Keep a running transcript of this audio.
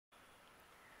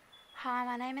Hi,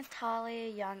 my name is Tahlia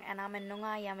Young and I'm a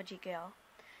Noongar Yamitji girl.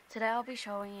 Today I'll be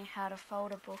showing you how to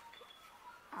fold a book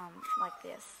like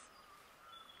this.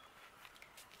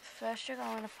 First you're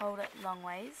going to fold it long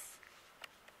ways.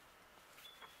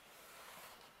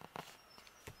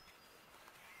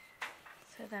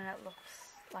 So then it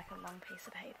looks like a long piece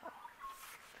of paper.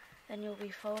 Then you'll be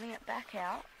folding it back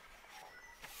out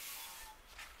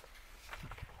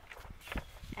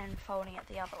and folding it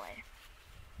the other way.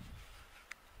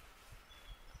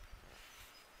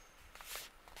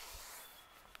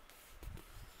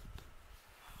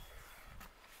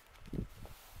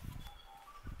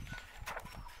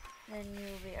 Then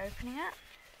you'll be opening it,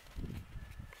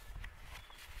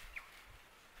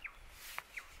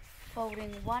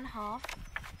 folding one half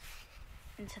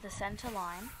into the center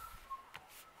line,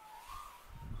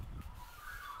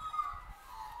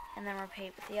 and then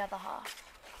repeat with the other half.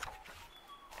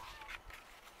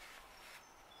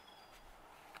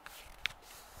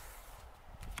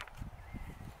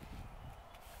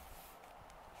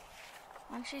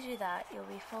 Once you do that, you'll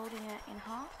be folding it in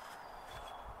half.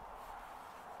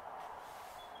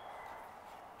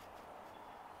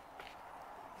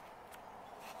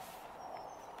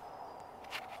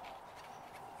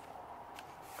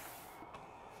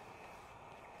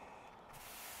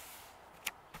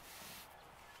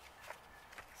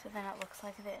 So then it looks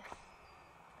like this.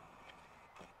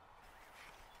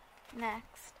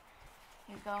 Next,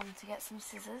 you're going to get some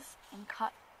scissors and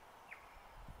cut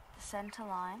the center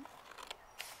line.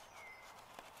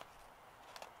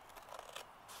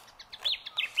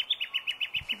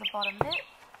 To the bottom bit,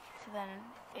 so then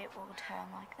it will turn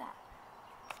like that.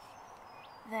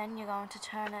 Then you're going to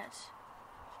turn it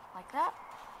like that,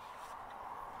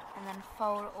 and then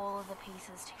fold all of the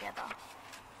pieces together.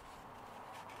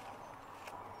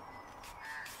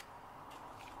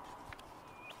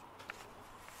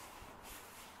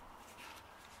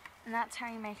 And that's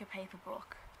how you make a paper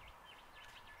book.